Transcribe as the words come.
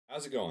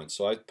How's it going?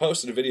 So I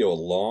posted a video a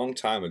long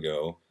time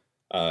ago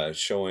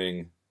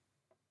showing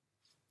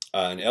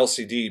an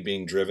LCD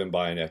being driven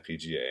by an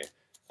FPGA.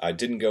 I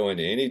didn't go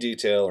into any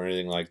detail or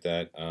anything like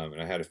that,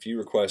 and I had a few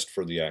requests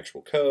for the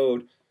actual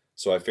code.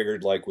 So I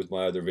figured, like with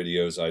my other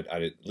videos, I'd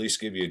at least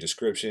give you a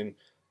description,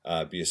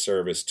 be a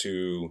service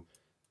to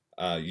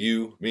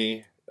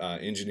me,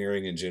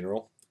 engineering in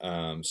general.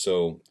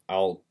 So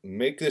I'll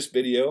make this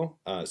video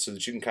so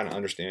that you can kind of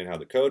understand how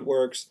the code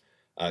works,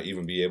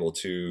 even be able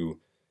to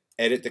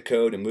edit the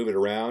code and move it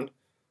around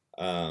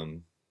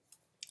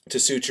to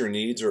suit your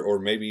needs, or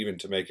maybe even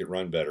to make it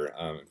run better.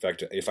 In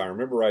fact, if I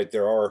remember right,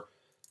 there are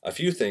a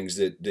few things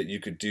that you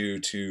could do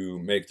to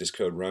make this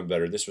code run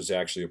better. This was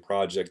actually a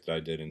project that I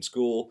did in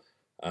school,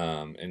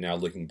 and now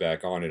looking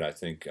back on it, I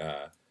think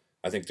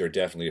there are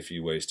definitely a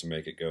few ways to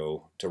make it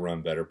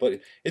run better. But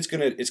it's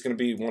gonna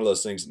be one of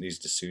those things that needs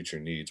to suit your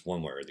needs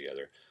one way or the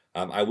other.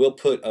 I will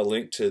put a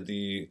link to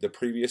the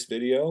previous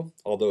video,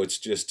 although it's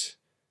just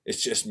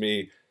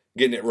me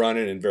getting it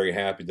running and very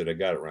happy that I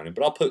got it running.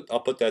 But I'll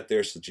put that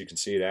there so that you can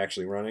see it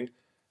actually running.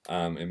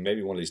 And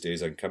maybe one of these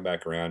days I can come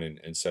back around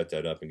and set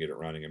that up and get it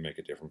running and make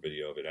a different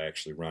video of it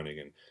actually running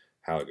and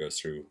how it goes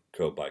through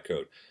code by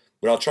code.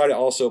 But I'll try to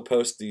also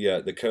post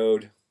the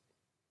code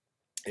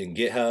in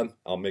GitHub.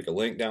 I'll make a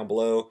link down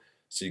below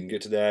so you can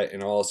get to that,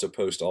 and I'll also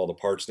post all the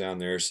parts down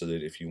there so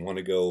that if you want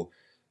to go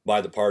buy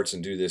the parts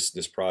and do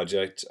this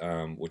project,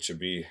 which would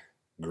be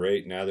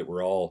great now that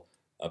we're all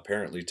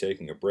apparently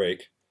taking a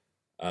break.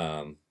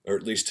 Or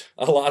at least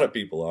a lot of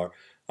people are.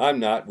 I'm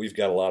not. We've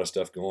got a lot of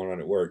stuff going on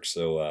at work,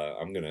 so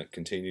I'm going to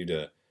continue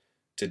to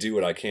do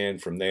what I can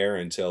from there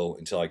until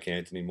I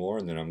can't anymore,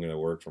 and then I'm going to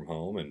work from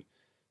home, and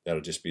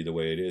that'll just be the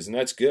way it is, and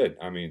that's good.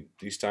 I mean,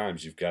 these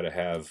times you got to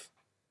have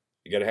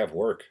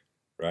work,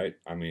 right?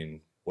 I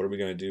mean, what are we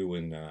going to do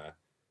when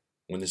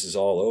this is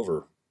all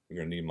over? You're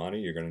going to need money.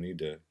 You're going to need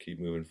to keep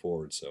moving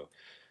forward. So,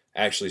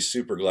 actually,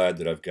 super glad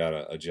that I've got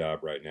a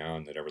job right now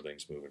and that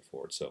everything's moving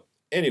forward. So,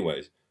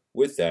 anyways.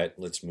 With that,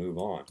 let's move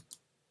on.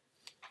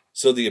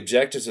 So the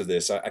objectives of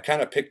this, I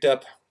kind of picked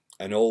up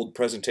an old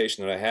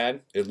presentation that I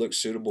had. It looks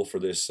suitable for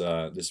this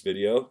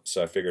video,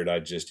 so I figured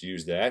I'd just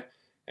use that.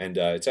 And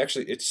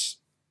it's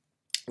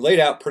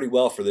laid out pretty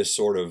well for this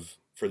sort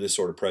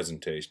of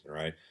presentation,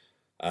 right?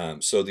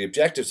 So the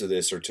objectives of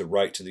this are to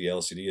write to the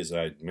LCD, as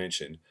I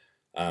mentioned.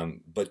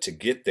 But to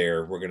get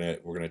there, we're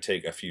gonna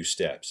take a few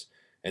steps,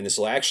 and this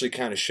will actually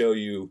kind of show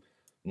you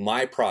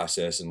my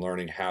process in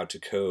learning how to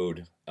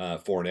code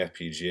for an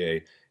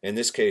FPGA. In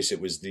this case, it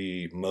was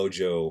the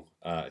Mojo,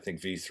 I think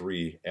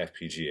V3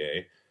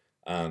 FPGA,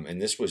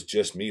 and this was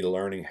just me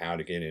learning how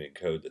to get in and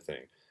code the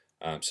thing.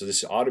 So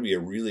this ought to be a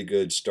really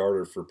good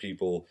starter for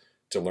people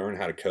to learn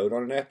how to code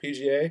on an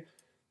FPGA,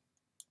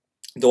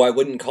 though I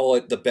wouldn't call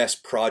it the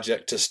best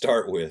project to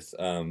start with,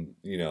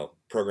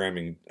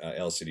 programming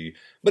LCD,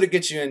 but it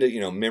gets you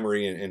into,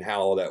 memory and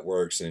how all that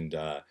works, and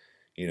how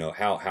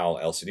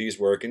LCDs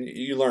work, and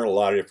you learn a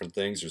lot of different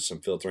things. There's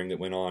some filtering that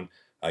went on.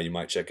 You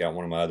might check out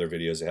one of my other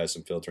videos that has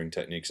some filtering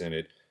techniques in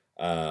it.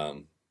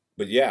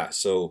 But yeah,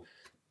 so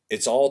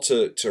it's all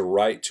to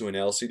write to an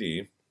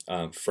LCD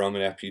from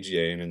an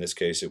FPGA, and in this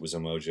case it was a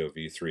Mojo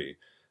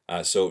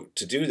V3. So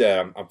to do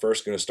that, I'm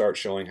first going to start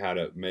showing how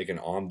to make an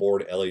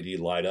onboard LED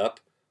light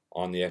up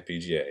on the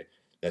FPGA.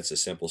 That's the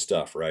simple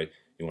stuff, right?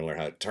 You want to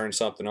learn how to turn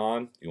something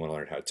on. You want to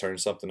learn how to turn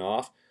something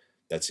off.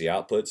 That's the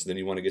outputs. Then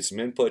you want to get some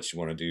inputs. You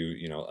want to do,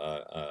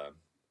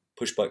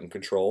 push button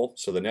control.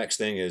 So the next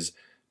thing is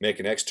make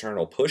an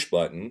external push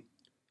button,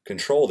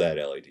 control that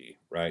LED,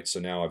 right? So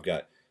now I've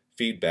got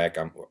feedback.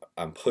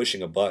 I'm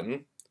pushing a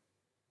button,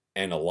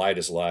 and a light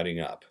is lighting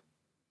up.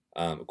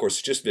 Of course,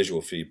 it's just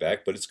visual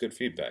feedback, but it's good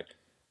feedback.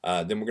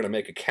 Then we're going to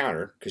make a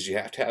counter, because you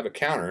have to have a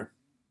counter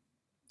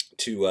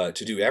to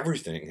do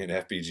everything in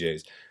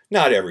FPGAs.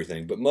 Not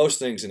everything, but most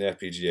things in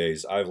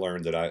FPGAs. I've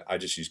learned that I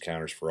just use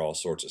counters for all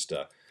sorts of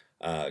stuff.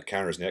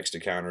 Counters next to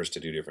counters to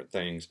do different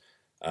things.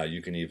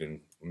 You can even,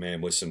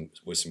 with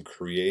some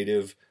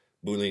creative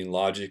Boolean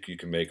logic, you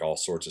can make all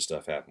sorts of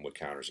stuff happen with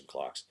counters and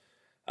clocks.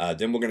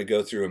 Then we're going to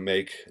go through and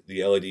make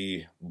the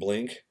LED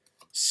blink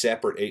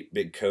separate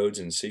 8-bit codes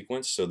in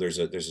sequence. So there's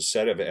a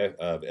set of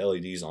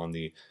LEDs on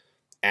the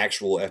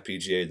actual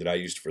FPGA that I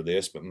used for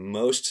this, but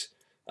most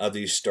of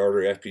these starter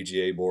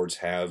FPGA boards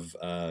have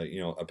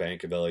a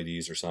bank of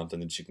LEDs or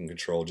something that you can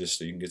control, just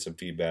so you can get some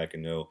feedback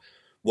and know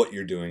what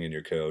you're doing in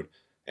your code.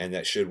 And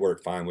that should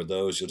work fine with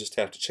those. You'll just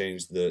have to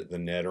change the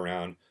net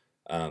around.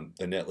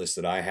 The net list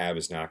that I have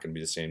is not going to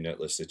be the same net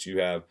list that you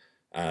have.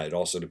 It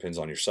also depends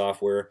on your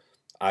software.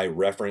 I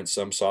reference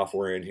some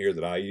software in here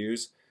that I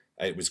use.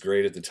 It was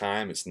great at the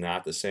time. It's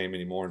not the same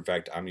anymore. In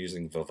fact, I'm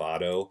using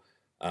Vivado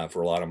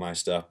for a lot of my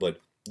stuff. But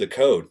the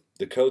code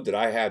that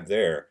I have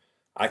there,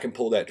 I can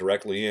pull that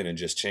directly in and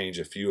just change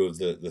a few of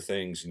the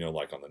things,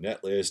 like on the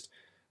net list.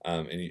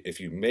 And if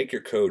you make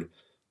your code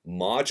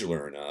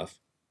modular enough,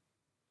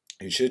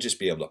 you should just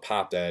be able to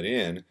pop that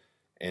in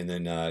and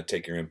then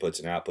take your inputs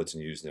and outputs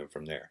and use them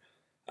from there.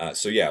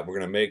 So yeah, we're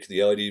going to make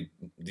the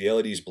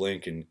LEDs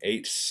blink in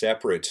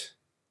separate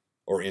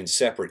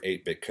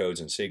 8-bit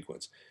codes in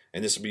sequence.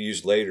 and this will be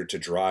used later to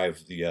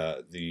drive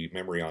the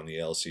memory on the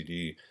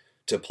LCD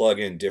to plug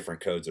in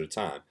different codes at a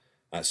time.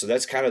 So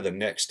that's kind of the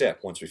next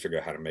step. Once we figure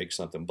out how to make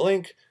something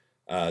blink,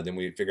 then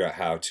we figure out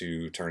how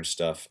to turn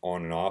stuff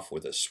on and off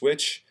with a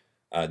switch.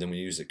 Then we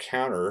use a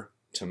counter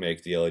to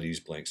make the LEDs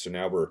blink. So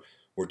now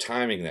we're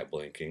timing that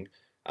blinking.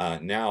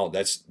 Now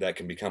that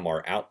can become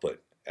our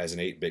output as an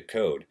 8-bit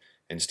code.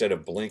 Instead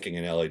of blinking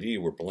an LED,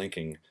 we're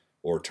blinking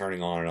or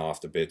turning on and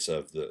off the bits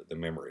of the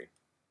memory.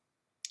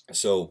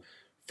 So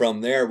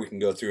from there, we can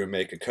go through and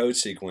make a code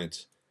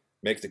sequence,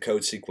 make the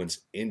code sequence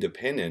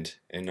independent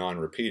and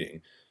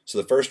non-repeating. So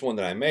the first one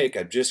that I make,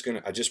 I just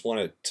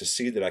wanted to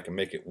see that I can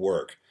make it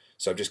work.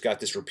 So I've just got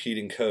this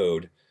repeating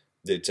code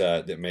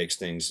that makes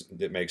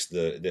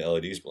the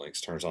LEDs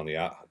blinks, turns on the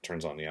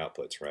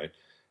outputs, right?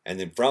 And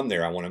then from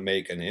there, I want to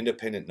make an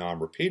independent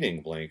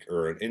non-repeating blink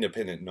or an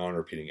independent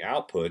non-repeating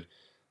output,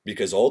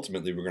 because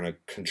ultimately we're going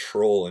to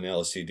control an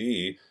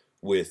LCD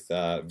with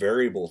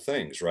variable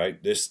things, right?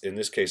 In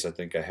this case, I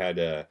think I had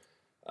a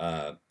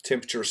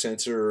temperature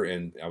sensor,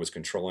 and I was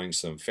controlling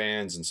some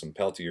fans and some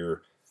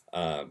Peltier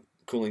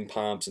cooling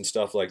pumps and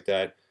stuff like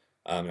that.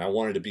 And I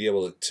wanted to be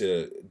able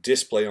to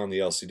display on the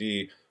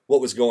LCD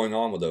what was going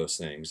on with those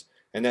things,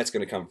 and that's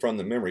going to come from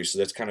the memory. So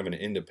that's kind of an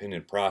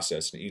independent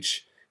process, and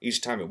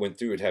each time it went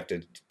through, it'd have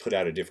to put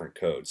out a different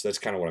code. So that's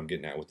kind of what I'm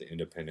getting at with the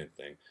independent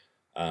thing.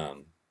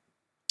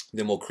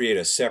 Then we'll create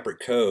a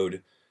separate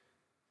code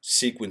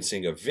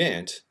sequencing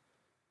event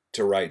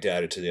to write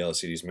data to the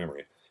LCD's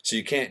memory. So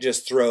you can't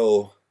just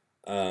throw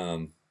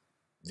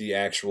the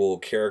actual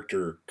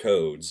character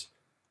codes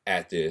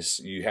at this.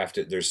 You have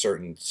to. There's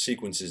certain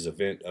sequences of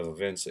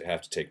events that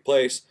have to take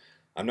place.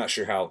 I'm not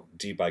sure how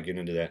deep I get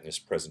into that in this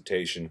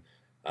presentation,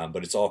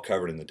 but it's all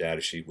covered in the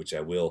data sheet, which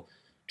I will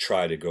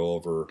try to go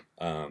over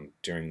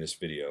during this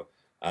video.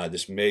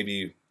 This may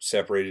be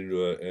separated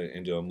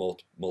into a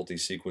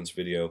multi-sequence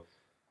video.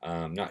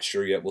 Not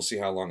sure yet. We'll see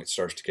how long it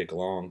starts to kick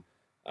along.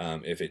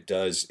 If it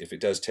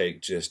does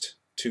take just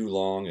too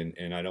long,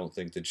 and I don't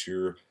think that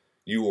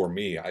you or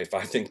me, if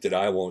I think that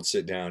I won't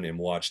sit down and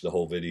watch the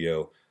whole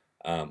video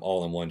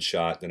all in one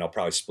shot, then I'll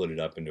probably split it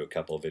up into a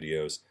couple of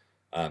videos,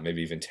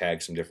 maybe even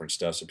tag some different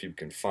stuff so people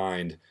can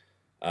find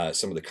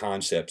some of the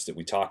concepts that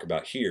we talk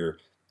about here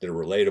that are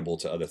relatable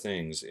to other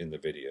things in the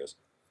videos.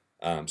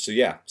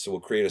 So we'll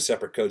create a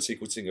separate code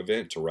sequencing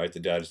event to write the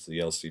data to the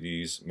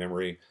LCD's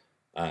memory,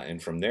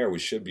 and from there we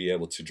should be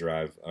able to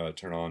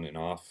turn on and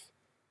off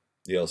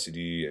the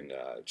LCD and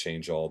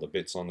change all the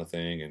bits on the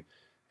thing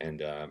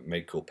and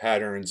make cool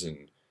patterns.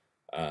 And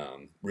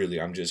really,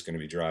 I'm just going to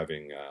be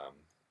driving,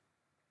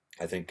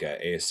 I think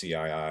ASCII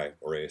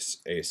or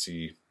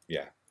ASC,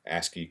 yeah,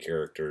 ASCII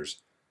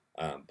characters.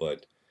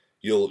 But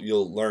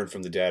you'll learn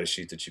from the data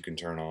sheet that you can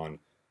turn on,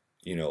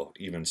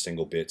 even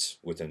single bits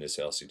within this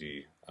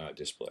LCD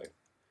display.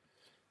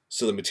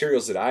 So the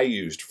materials that I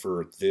used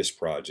for this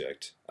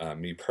project,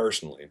 me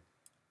personally,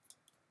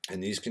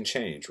 and these can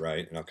change,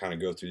 right? And I'll kind of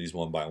go through these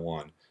one by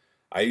one.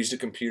 I used a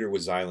computer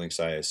with Xilinx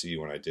ISE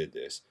when I did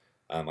this.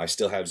 I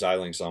still have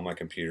Xilinx on my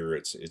computer.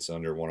 It's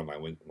under one of my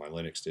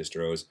Linux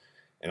distros,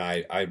 and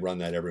I run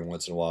that every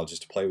once in a while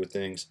just to play with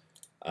things.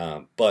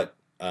 But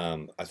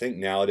I think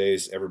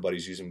nowadays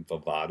everybody's using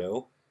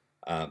Vivado.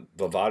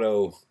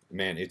 Vivado,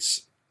 man,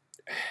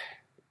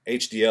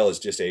 HDL is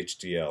just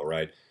HDL,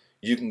 right?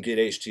 You can get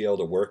HDL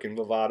to work in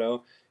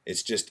Vivado.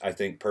 It's just, I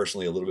think,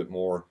 personally a little bit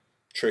more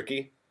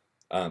tricky,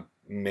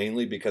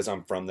 mainly because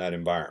I'm from that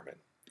environment.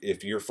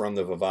 If you're from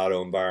the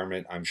Vivado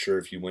environment, I'm sure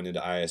if you went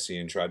into ISE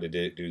and tried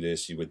to do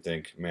this, you would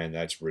think, man,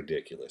 that's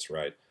ridiculous,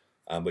 right?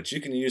 But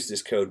you can use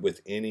this code with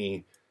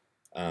any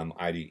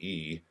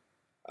IDE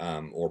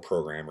or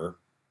programmer.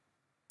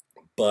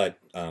 But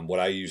what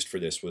I used for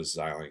this was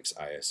Xilinx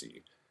ISE.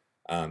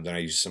 Then I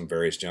used some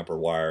various jumper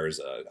wires,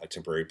 a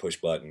temporary push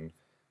button,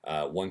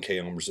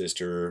 1K ohm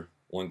resistor,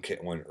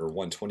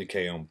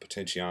 120K ohm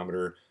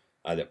potentiometer.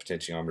 That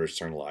potentiometer is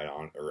turn the light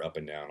on or up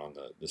and down on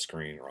the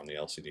screen or on the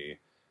LCD.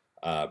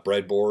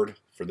 Breadboard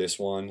for this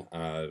one.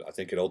 I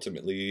think it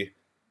ultimately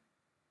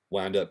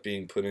wound up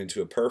being put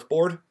into a perf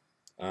board.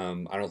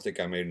 I don't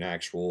think I made an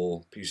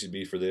actual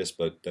PCB for this,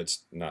 but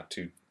that's not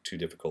too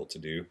difficult to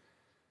do.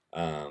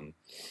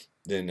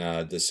 Then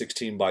the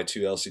 16 by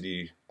 2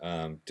 LCD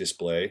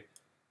display,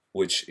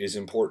 which is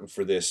important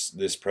for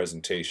this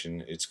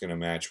presentation. It's going to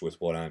match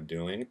with what I'm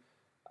doing.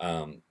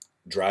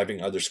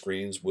 Driving other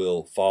screens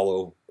will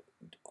follow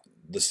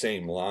the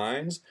same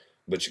lines,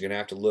 but you're going to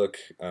have to look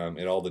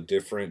at all the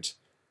different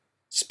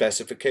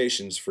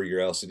specifications for your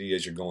LCD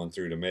as you're going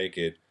through to make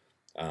it.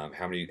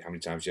 How many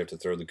times you have to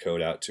throw the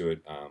code out to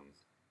it,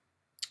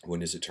 when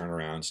does it turn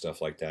around,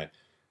 stuff like that.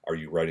 Are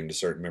you writing to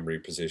certain memory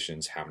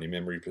positions? How many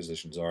memory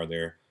positions are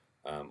there?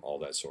 All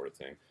that sort of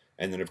thing.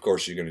 And then, of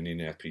course, you're going to need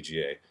an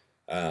FPGA.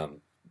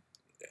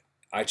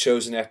 I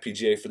chose an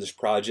FPGA for this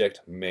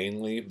project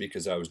mainly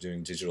because I was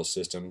doing digital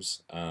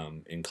systems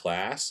in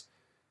class,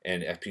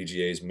 and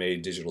FPGAs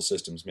made digital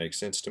systems make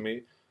sense to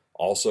me.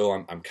 Also,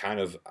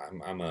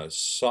 I'm a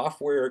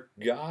software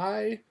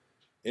guy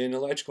in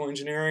electrical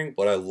engineering,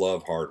 but I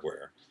love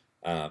hardware.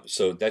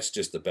 So that's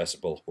just the best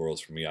of both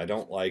worlds for me. I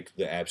don't like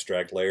the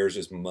abstract layers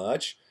as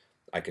much.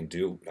 I can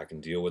deal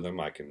with them.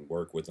 I can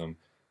work with them.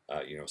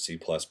 You know, C++,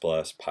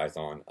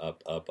 Python,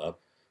 up.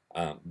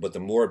 But the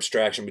more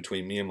abstraction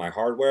between me and my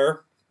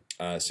hardware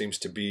seems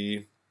to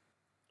be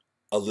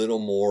a little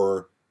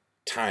more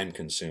time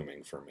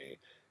consuming for me.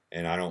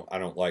 And I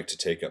don't like to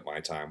take up my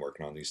time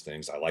working on these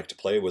things. I like to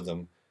play with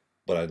them,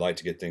 but I'd like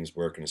to get things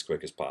working as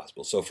quick as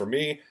possible. So for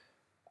me,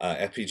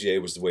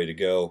 FPGA was the way to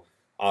go.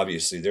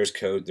 Obviously, there's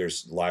code,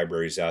 there's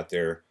libraries out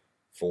there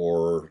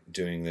for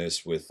doing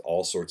this with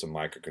all sorts of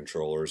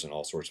microcontrollers and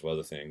all sorts of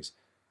other things.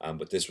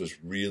 But this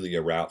was really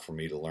a route for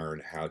me to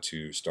learn how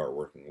to start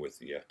working with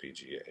the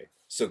FPGA.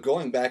 So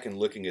going back and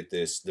looking at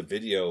this, the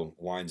video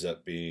winds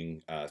up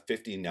being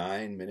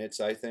 59 minutes,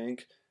 I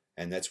think,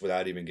 and that's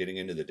without even getting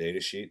into the data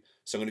sheet.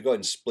 So I'm going to go ahead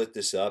and split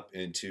this up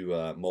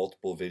into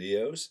multiple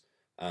videos.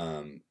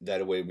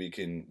 That way we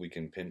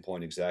can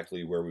pinpoint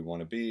exactly where we want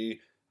to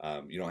be.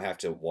 You don't have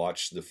to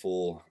watch the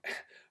full,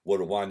 what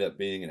will wind up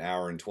being an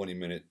hour and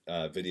 20-minute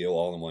video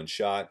all in one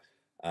shot.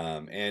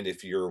 And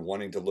if you're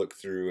wanting to look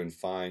through and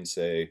find,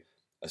 say,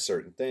 a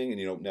certain thing and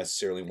you don't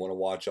necessarily want to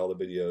watch all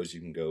the videos, you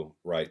can go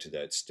right to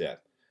that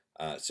step.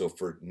 So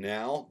for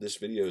now, this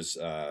video is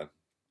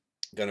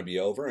going to be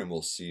over, and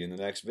we'll see you in the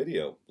next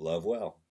video. Love well.